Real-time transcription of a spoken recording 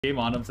game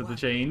on him since the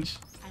change.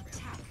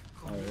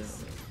 Oh, yeah.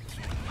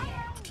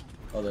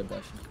 Oh, they're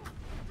dashing.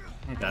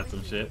 That's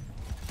some shit.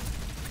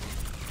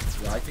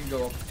 Yeah, I can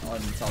go up on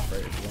top right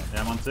if you want.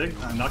 Yeah, I'm on SIG.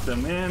 I knocked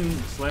them in,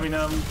 slamming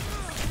them.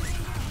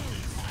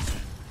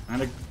 I'm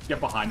gonna get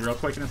behind real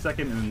quick in a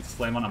second and then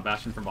slam on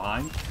Bastion from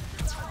behind.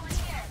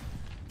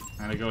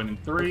 I'm gonna go in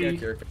 3.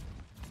 Okay.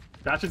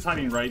 Bastion's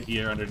hiding right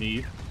here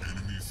underneath.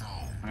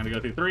 I'm gonna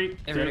go through 3,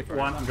 2,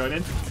 1. I'm going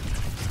in.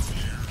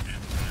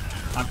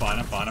 I'm fine.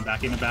 I'm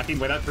backing.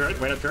 Wait up turret.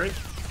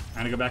 I'm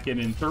gonna go back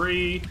in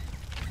 3,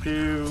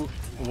 2,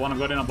 1. I'm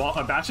going in on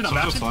Bastion. I'm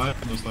Bastion. No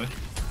slide.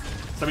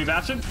 Semi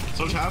Bastion.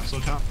 So tap.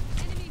 I'm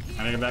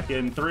gonna go back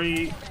in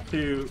 3,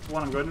 2,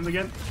 1. I'm going in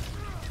again.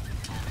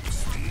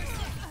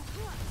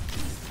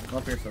 I'm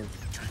up here, so.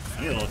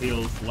 I need a little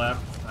heals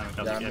left. I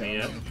haven't got any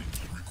yet.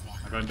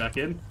 I'm going back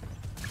in.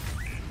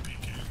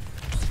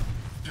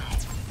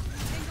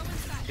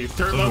 He's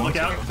turret mode, look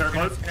out, turret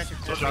mode.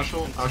 So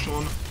Ashel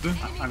one.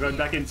 I'm going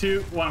back in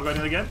 2, 1, I'm going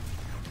in again.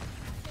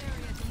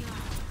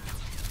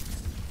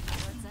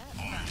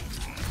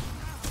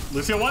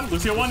 Lucio 1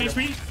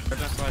 HP.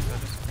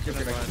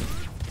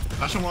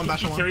 Bastion one.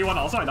 Kiri 1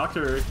 also, I knocked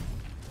her.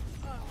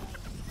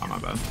 Oh, my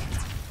bad.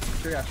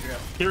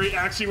 Kiri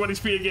actually 1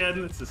 HP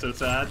again, this is so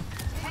sad.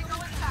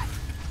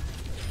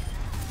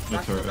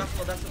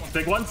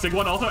 Sig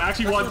 1 also,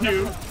 actually 1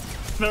 too.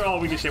 They're all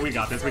weak as shit, we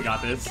got this. We're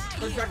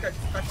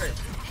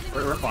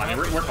fine.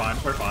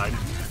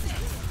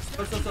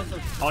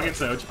 I'll get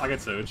Soj.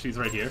 She's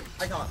right here.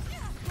 I got.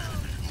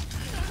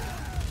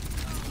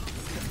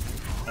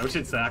 Oh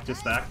shit, stack.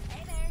 Just stack.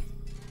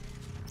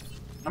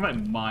 I might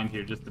mine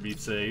here just to be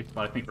safe,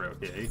 but I think we're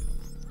okay.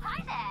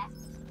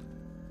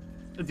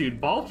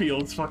 Dude, ball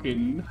field's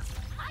fucking...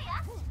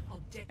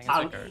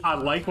 I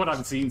like what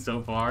I'm seeing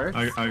so far.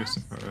 Yo,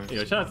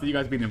 shout out to you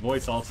guys being in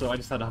voice also. I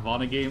just had a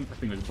Havana game. I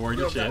think it was boring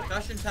as shit.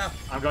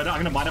 I'm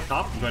gonna mine up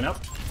top. I'm going up.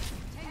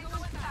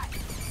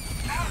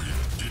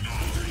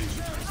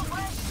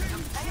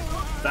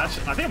 That's,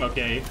 I think I'm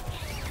okay.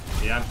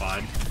 Yeah, I'm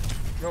fine.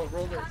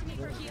 Roll there.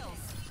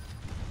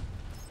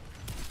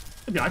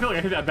 Dude, I feel like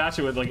I hit that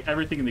Bastion with like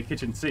everything in the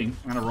kitchen sink.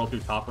 I'm gonna roll through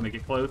top when they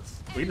get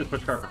close. We can just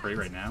push car for free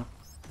right now.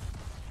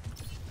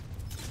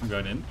 I'm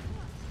going in.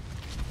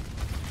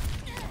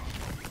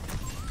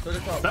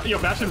 Yo,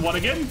 Bastion 1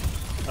 again.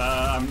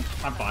 I'm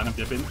fine. I'm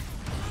dipping.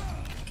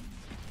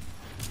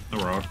 The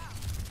road.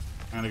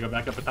 I'm gonna go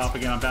back up the top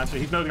again on Bastion.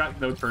 He's got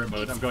no turret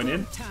mode. I'm going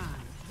in.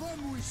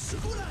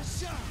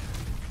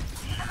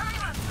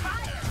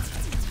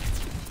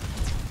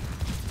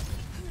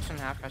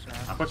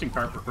 I'm pushing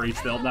cart for free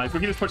still. Nice. We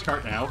can just push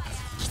cart now.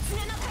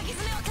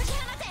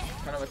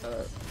 Kind of with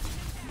the...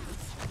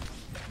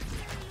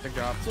 Big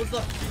drop.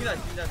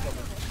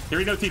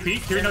 Kiri no TP.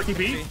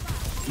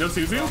 No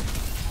Suzu.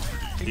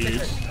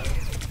 Huge.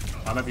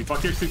 I might be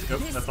fucked here. Suzu.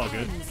 Nope, that's all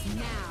good.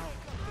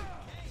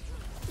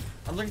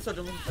 I'm looking so.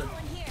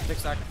 6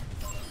 stack.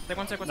 Take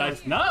one.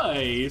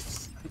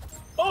 Nice.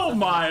 Oh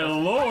my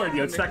lord.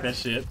 Yo, stack that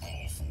shit.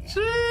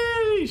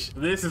 Sheesh.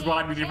 This is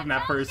what I needed from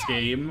that first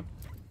game.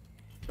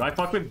 Do I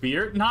fuck with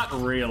beer? Not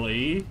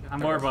really.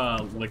 I'm more of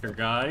a liquor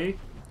guy.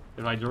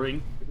 If I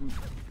drink.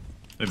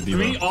 To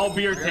me, all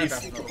beer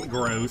tastes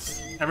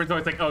gross. Everyone's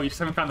always like, oh, you just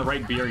haven't found the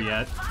right beer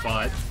yet,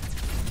 but...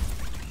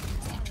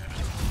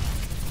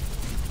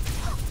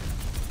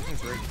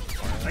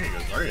 I can go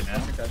Zarya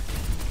now.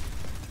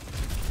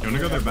 You wanna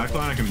go their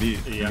backline? I can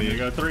beat. Yeah, I'm gonna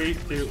go 3,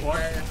 2,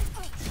 1.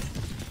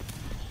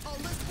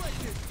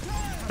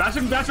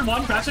 Bastion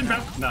 1, Bastion.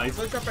 Nice.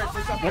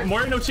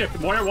 Moira no chip.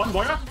 Moira 1,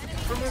 Moira.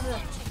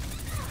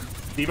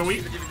 D.Va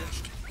weak.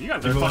 You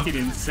guys are fucking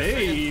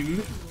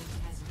insane.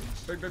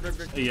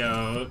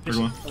 Yo, we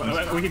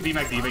can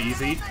D-Mac D.Va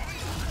easy.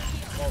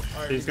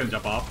 He's gonna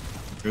jump off.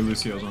 Good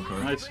Lucio's on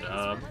card. Nice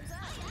job.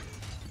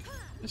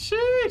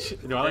 Sheesh.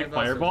 Do I like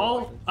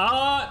Fireball?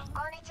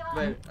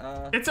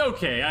 It's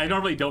okay. I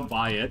normally don't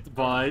buy it,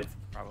 but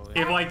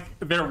if like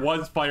there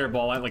was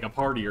Fireball at like a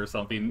party or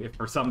something, if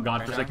for some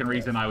godforsaken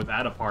reason I was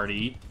at a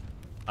party,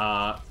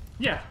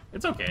 yeah,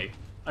 it's okay.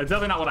 It's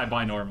definitely not what I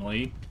buy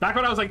normally. Back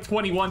when I was like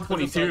 21,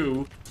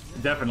 22,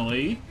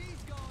 definitely.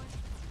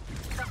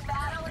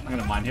 I'm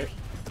gonna mine here.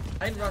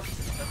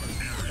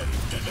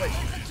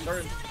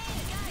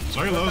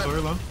 Sorry low.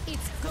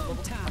 Come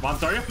on,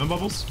 sorry. No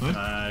bubbles.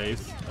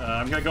 Nice.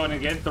 I'm gonna go in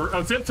again.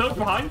 Oh, Zip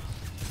behind.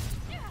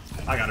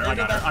 I got her.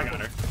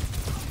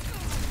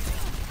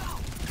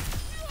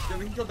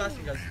 We can kill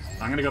Bastion, guys.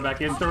 I'm gonna go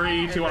back in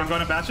 3, 2, 1. I'm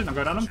going to Bastion. I'm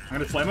going on him. I'm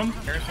gonna slam him.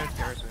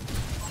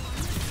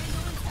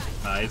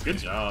 Nice, good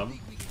job.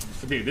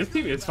 Dude, this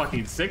team is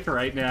fucking sick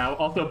right now.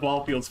 Also,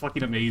 ball feels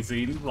fucking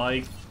amazing.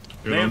 Like,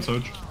 damn.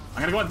 I'm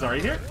gonna go on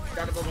Zarya here.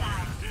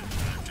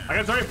 I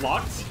got Zarya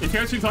blocked. If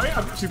you she's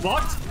Zarya, she's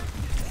blocked.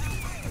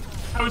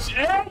 Ouch!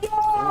 Hey,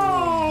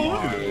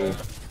 yo!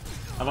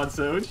 I'm on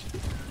Soj.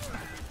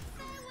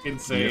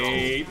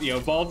 Insane. Yo,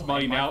 ball's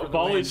money now.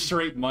 Ball is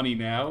straight money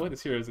now.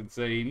 This hero is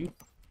insane.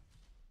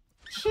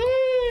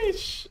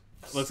 Sheesh.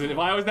 Listen, if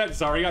I was that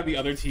Zarya on the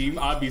other team,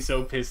 I'd be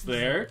so pissed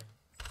there.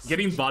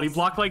 Getting body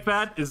blocked like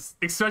that is,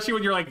 especially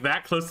when you're like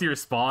that close to your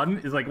spawn,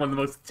 is like one of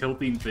the most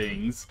tilting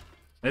things.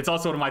 And it's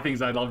also one of my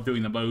things I love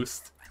doing the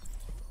most.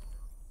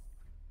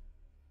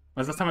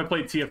 Was this time I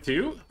played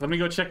TF2? Let me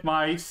go check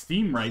my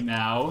Steam right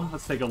now.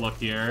 Let's take a look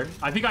here.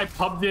 I think I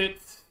pubbed it...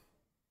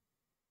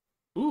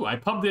 Ooh, I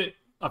pubbed it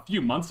a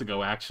few months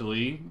ago,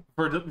 actually.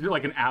 For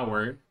like an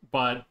hour.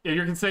 But if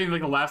you're considering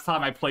like the last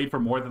time I played for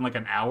more than like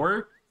an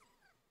hour,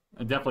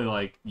 definitely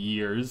like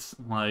years.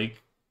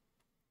 Like,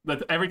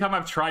 every time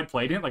I've tried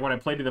playing it, like when I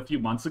played it a few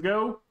months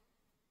ago,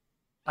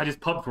 I just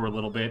pubbed for a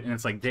little bit, and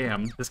it's like,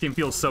 damn, this game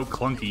feels so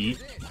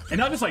clunky. And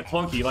not just like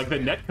clunky, like the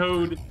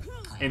netcode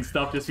and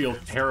stuff just feels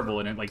terrible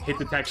in it, like hit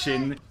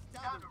detection.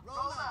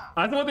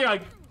 That's the one thing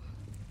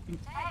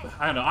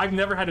I don't know, I've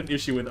never had an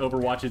issue with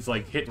Overwatch's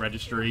like hit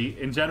registry.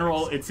 In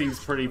general, it seems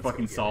pretty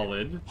fucking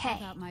solid. Hey.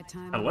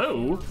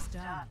 Hello?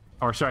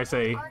 Or should I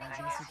say,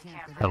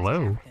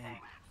 hello?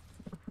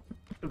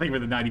 Thank you for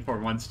the 94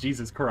 months,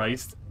 Jesus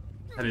Christ.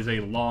 That is a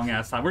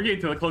long-ass time. We're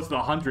getting to close to the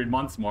 100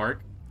 months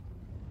mark.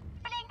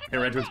 Hit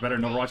register's better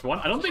in Overwatch 1.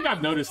 I don't think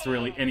I've noticed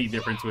really any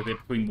difference with it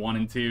between 1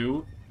 and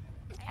 2.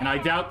 And I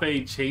doubt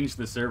they changed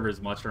the servers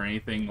much or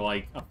anything,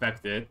 like,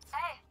 affect it.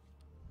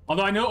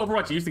 Although I know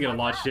Overwatch used to get a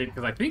lot of shit,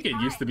 because I think it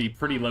used to be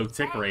pretty low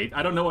tick rate.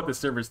 I don't know what the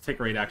server's tick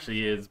rate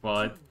actually is,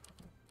 but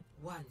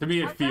to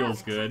me it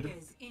feels good.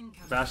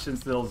 Bastion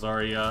still,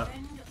 Zarya.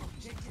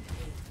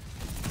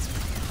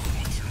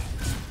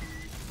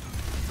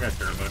 I got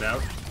turret mode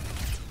out.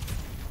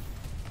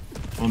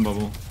 One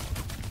bubble.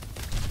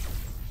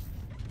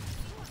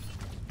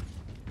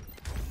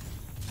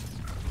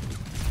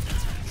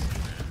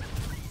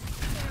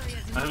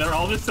 And they're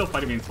all just still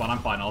fighting me in spawn. I'm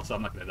fine also,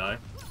 I'm not gonna die.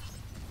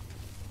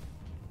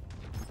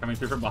 Coming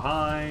through from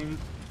behind.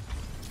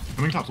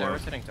 Coming top Sarah's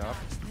left. hitting top.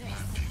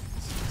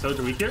 So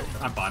do we here?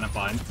 I'm fine, I'm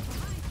fine.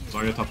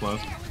 Zarya top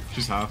left.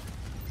 She's half.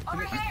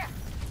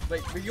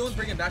 Wait, you always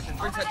bring in Bastion.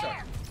 Bring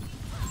headshot.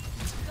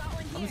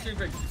 I'm shooting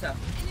bring. Tap.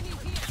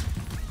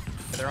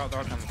 They're all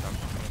coming top.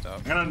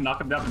 I'm gonna knock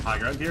them down from high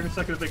ground here in a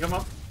second if they come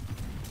up.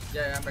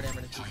 Yeah, I'm ready, I'm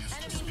ready.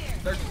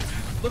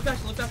 Look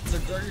Bastion,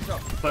 they're your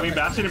top. Let me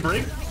Bastion and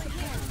break.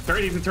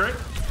 Turret, he's a turret.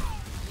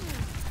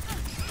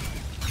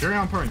 Carry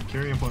on point.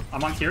 Carry on point.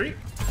 I'm on Kiri.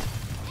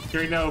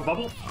 Kiri, no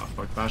bubble. Oh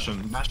fuck.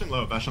 Bastion. Bastion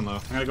low. Bastion low.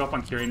 I'm gonna go up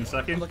on Kiri in a I'm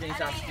second. looking at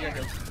Bastion. Yeah,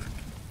 go.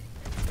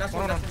 Bastion,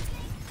 Hold on. Bastion.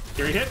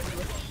 Kiri hit.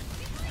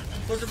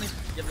 Close to me.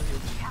 Give him heal.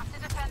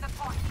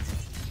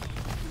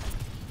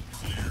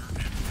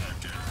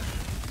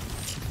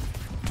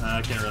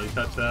 I can't really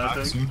touch that,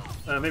 I think.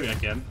 Maybe I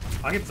can.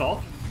 I can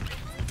solve.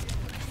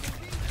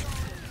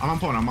 I'm on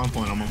point. I'm on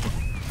point. I'm on point.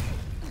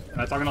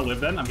 That's I'm gonna live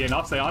then. I'm getting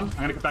off. Stay on. I'm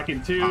gonna come back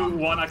in 2,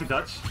 1. I can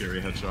touch.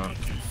 Carry headshot.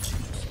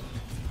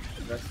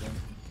 That's one.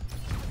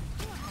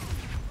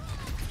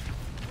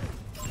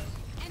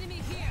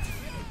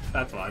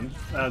 That's fine.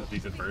 That was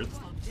decent first.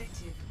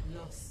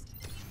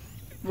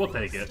 We'll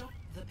take it.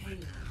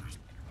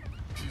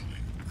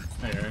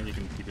 There, you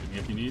can keep it in me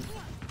if you need.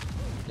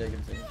 Yeah, give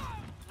it to me.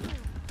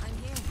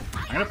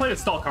 I'm gonna play a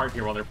stall card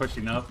here while they're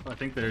pushing up. I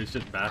think there's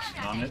just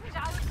Bastion on it.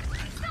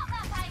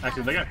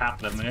 Actually, they got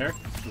half of them there.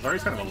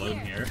 Zarya's kind of alone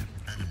here.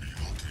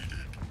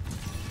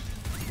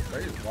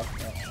 Zarya's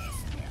walking out.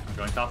 I'm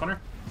going top on her.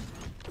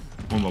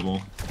 One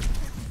bubble.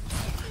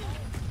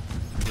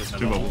 There's no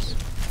Two bubbles.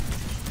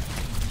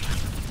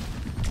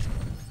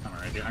 I'm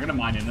right here. I'm gonna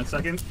mine in a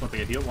second. Once I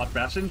get healed, watch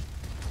Bastion.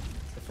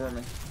 For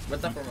me.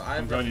 What's that for me?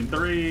 I'm going in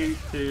 3,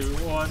 2,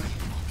 1.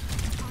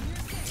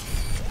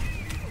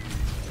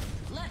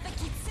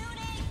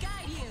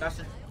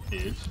 Bastion.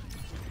 Huge.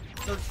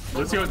 So,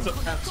 Let's see what's up.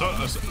 So,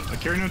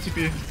 carry no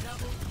TP.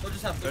 So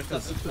just have to.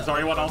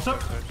 Zarya 1 also.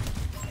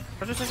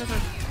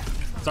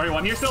 Zarya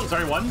 1 here still.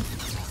 Zarya 1.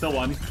 Still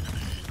 1.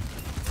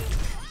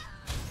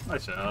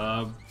 Nice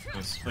job.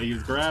 Nice. So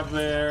use grab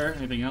there.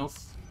 Anything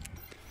else?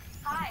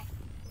 Hi,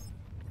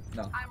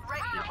 No. I'm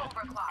ready to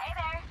overclock. Hey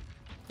there.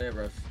 They have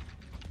rush.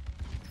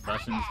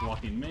 Bastion's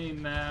walking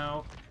main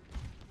now.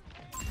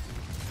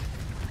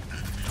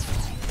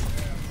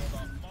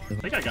 I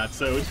think I got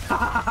sewed.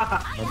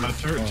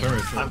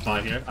 Turret. I'm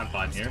fine here. I'm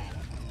fine here.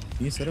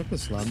 Can you set up a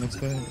slam next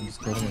guy and just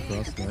throw him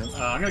across that?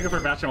 I'm gonna go for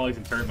Bastion while he's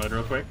in turret mode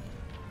real quick.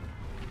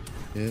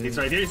 Yeah. He's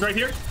right here. He's right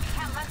here.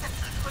 I'm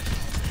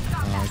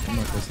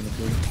not pressing it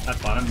through. That's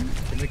fine.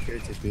 Can make carry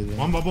TP then.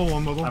 One bubble.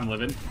 One bubble. I'm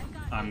living.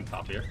 I'm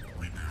top here.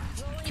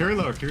 Carry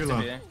low. Carry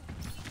low.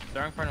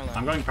 They're on corner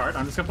I'm going cart.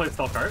 I'm just gonna play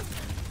stall cart.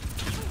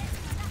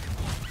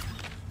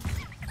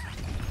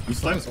 I'm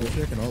Slam slim.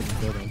 switch, I can ult and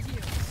kill them.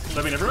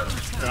 Living everywhere.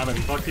 I'm gonna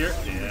be fucked here.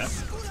 Yeah.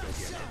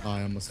 Oh,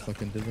 I almost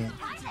fucking did that.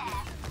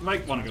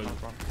 Might want to go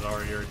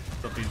Zarya or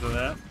something to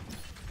that.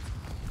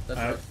 That's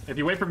rush. If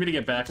you wait for me to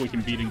get back, we can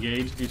beat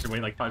engage. You should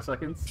wait like 5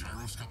 seconds.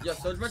 Yeah,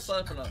 so much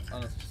slap on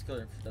us. Just kill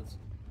her. That's.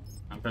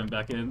 I'm coming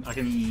back in.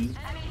 I'm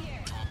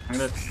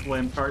gonna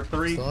slam cart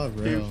 3, Still have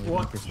 2, rail.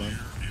 1. 100%.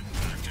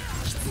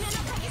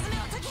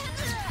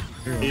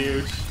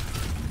 Huge.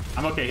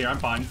 I'm okay here. I'm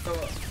fine. So,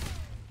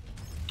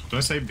 Do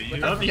I say B?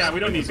 Yeah, we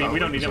don't need B. We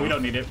don't need it. We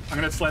don't need it. I'm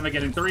gonna slam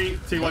again in 3,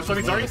 2, 1.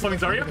 Slamming Zarya. Slamming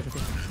Zarya.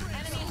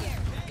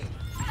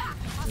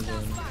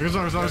 Here's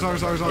ours.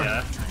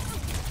 Yeah.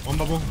 One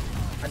bubble.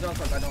 I don't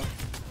fuck, I don't.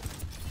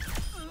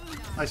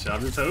 Nice job,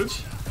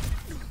 Soch.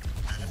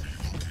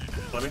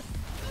 Let me.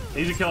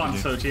 Easy kill on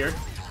Soch here.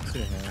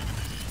 Yeah.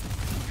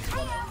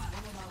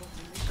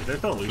 Is there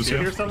still a Lucio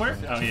here somewhere?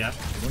 Oh yeah.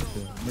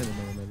 Middle.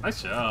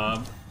 Nice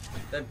job.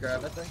 They have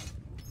grab, I think.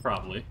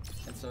 Probably.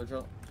 And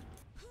Sojol.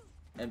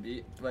 And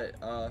beat. Wait,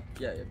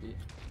 yeah, beat.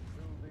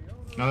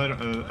 No, they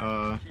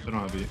don't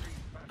have beat.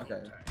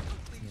 Okay.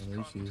 Yeah,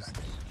 they choose.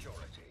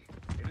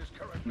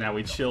 Now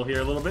we chill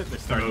here a little bit. They're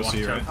starting to walk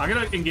OC, choke. right? I'm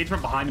gonna engage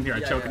from behind him here. I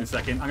Yeah, choke yeah. in a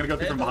second. I'm gonna go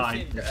through from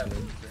behind.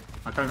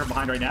 I'm coming from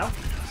behind right now.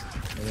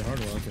 Yeah, they're hard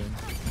walking.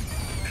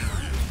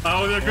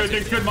 Oh, they're good.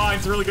 They're good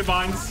mines. Really good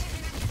mines.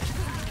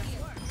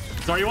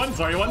 Sorry, one.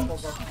 Come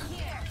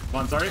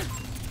on, sorry.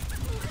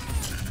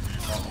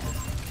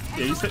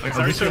 Yeah, you said.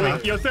 Sorry, so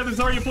wait. Yo, Seth,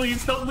 Zarya,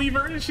 please don't leave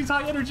her. She's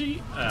high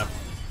energy.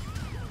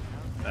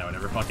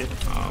 Whatever. Fuck it.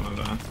 Oh,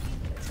 my bad.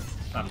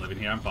 I'm living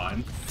here. I'm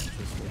fine.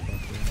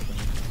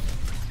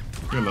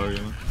 You're low, yeah.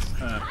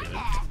 Good.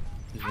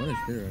 He's one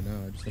HP right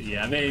now. I just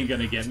Yeah, they ain't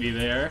gonna get me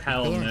there.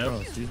 Hell Kill her no.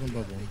 across. Use one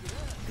bubble.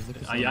 Just look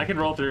at Yeah, I can something.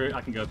 roll through.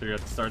 I can go through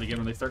at the start again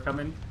when they start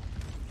coming.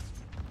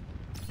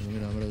 Let me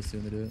know. I'm gonna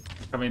assume they do it.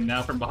 Coming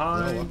now from They're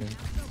all behind. walking.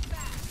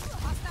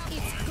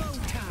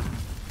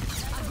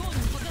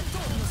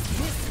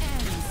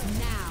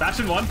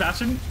 Bastion one.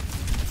 Bastion.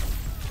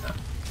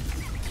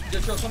 Yeah,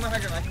 chill, come on,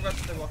 Hagen. I can rush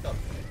if they walk up.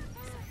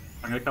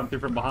 I'm gonna come through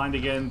from behind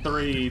again.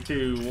 3,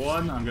 2,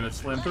 1. I'm gonna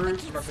slam through.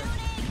 Rushing.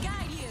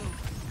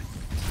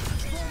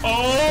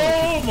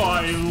 Oh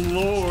my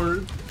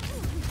lord!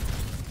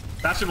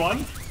 Bastion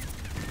one.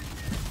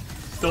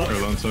 Still. They're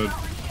alone, so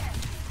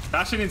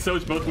Bastion and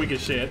Soj both weak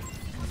as shit.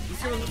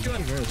 Let's go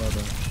in. Very loud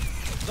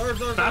though.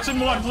 Zor. Bastion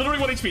one, literally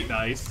 1 HP.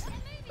 Nice.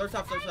 Zor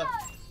top.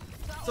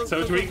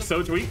 Soj weak.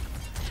 Soj weak.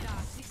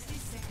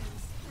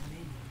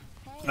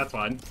 That's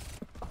fine.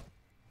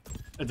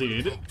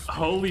 Dude,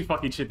 holy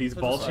fucking shit! These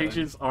ball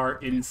changes are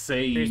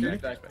insane.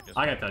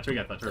 I got touch. We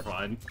got touch. We're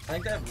fine. I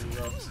think they have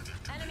reroll.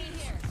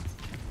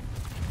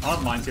 I'll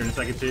have mines here in a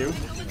second too.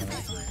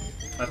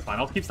 That's fine.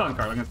 I'll keep stalling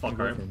card. I'm gonna stall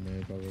card. From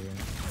me, probably.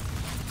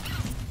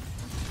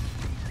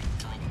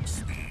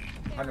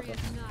 100%.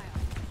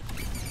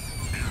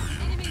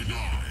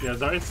 Yeah,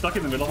 Zarya's stuck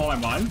in the middle of all my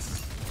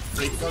mines.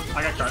 Wait,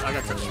 I got card.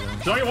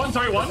 Zarya one.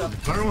 Zarya one.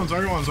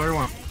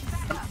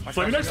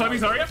 Slimy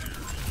Zarya.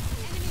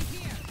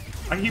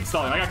 I can keep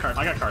stalling. I got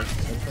card.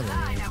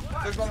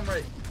 There's one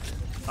right.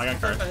 I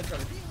got card.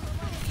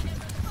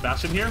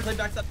 Bastion here. Play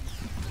back up.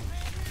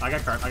 I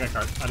got card.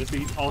 I just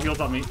need all heals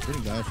on me.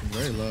 Getting Bastion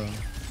very low.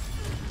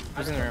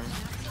 Who's in the room?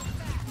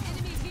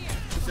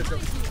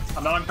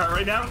 I'm not on card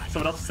right now.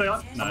 Someone else stay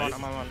on. Nice.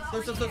 I'm on.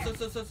 So.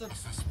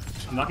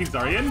 I'm knocking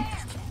Zarya in.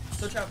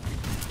 So trap.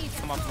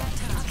 Come on.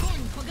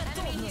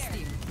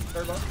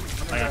 Third low.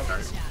 I got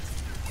card.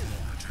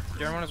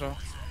 You're one as well.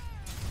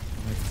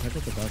 I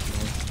put the Bastion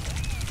on.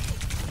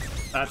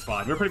 That's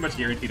fine. We're pretty much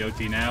guaranteed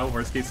OT now.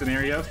 Worst case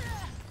scenario.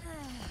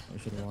 I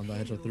should have won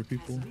that headshot through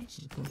people.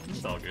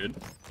 It's all good.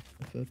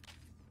 That's it.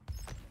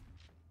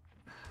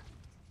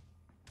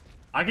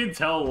 I can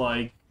tell,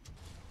 like...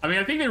 I mean,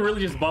 I think they really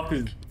just buffed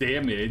his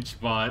damage,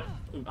 but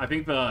I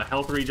think the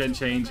health regen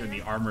change and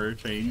the armor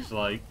change,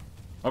 like...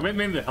 Or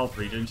maybe the health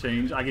regen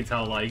change. I can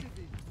tell, like...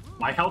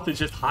 My health is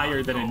just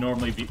higher than it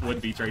normally would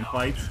be during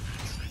fights.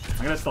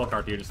 I'm gonna stall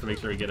card here just to make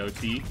sure we get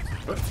OT.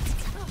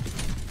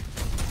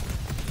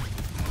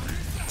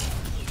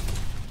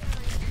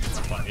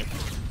 Fine, yeah.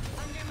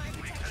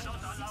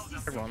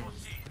 Third one.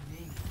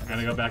 I'm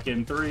gonna go back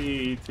in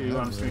 3, 2,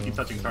 I'm just gonna keep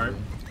touching card.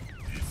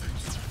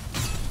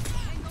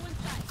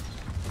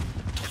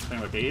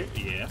 Think okay,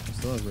 yeah. I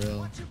still have rail.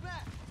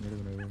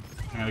 Whatever.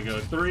 I'm gonna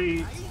go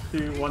 3,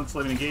 2, 1,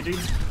 slamming engaging.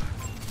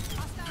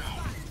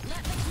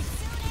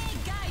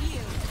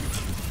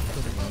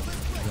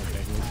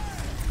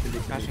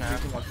 Passion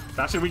half.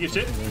 Bastion weak as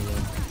shit.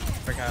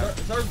 Break out.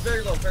 Zor's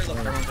very low.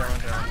 Everyone's.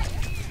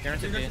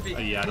 Guaranteed B.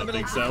 Yeah, I don't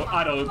think so.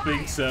 I don't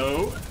think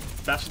so.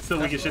 Bastion's still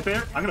weak as shit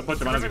there. I'm gonna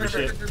push him, I don't give a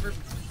shit.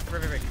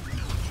 Break.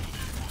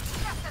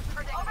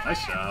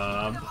 Nice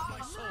job.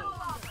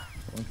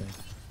 Okay.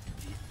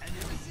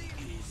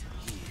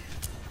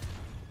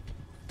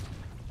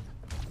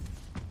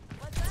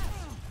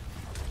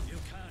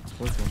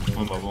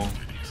 One bubble.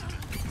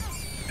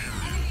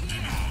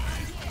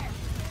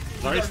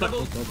 Zarya stuck.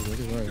 Look at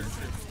Zarya.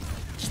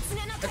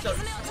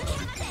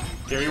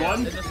 Carry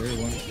one. Very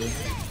one.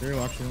 Very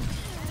walks one.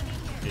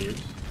 Dude.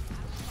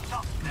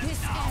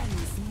 This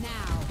ends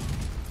now.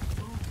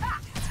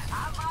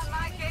 I'm on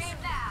my game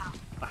now.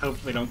 I hope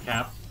they don't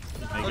cap.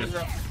 I guess.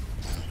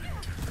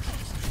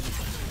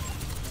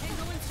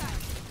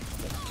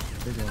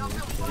 Big one.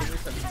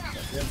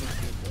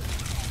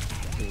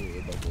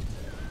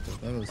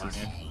 That was his.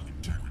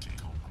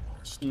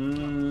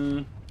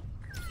 I'm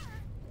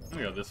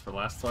gonna go this for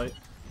last fight.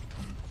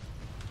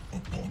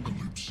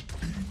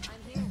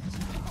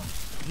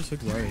 Just took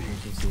Zarya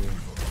against this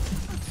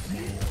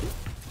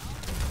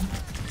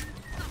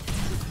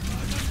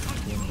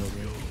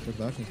Took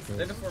Bastion's They card.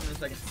 have a 4 minute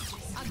second.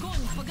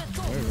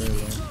 Very, very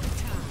low.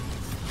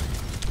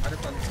 I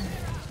just done.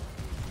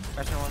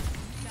 Fashion one.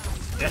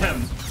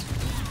 Damn.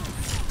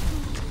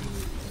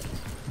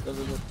 Go.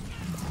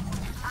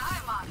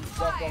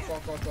 Walk.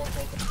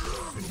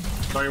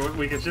 Sorry,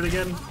 we can shoot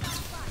again?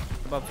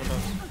 Above.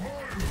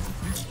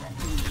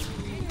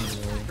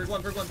 Brig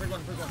one.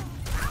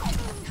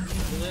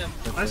 William.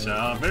 Nice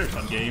job. Very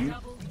fun game.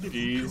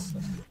 GG's.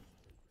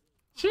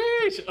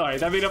 Sheesh. Alright,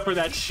 that made up for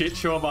that shit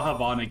show of a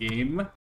Havana game.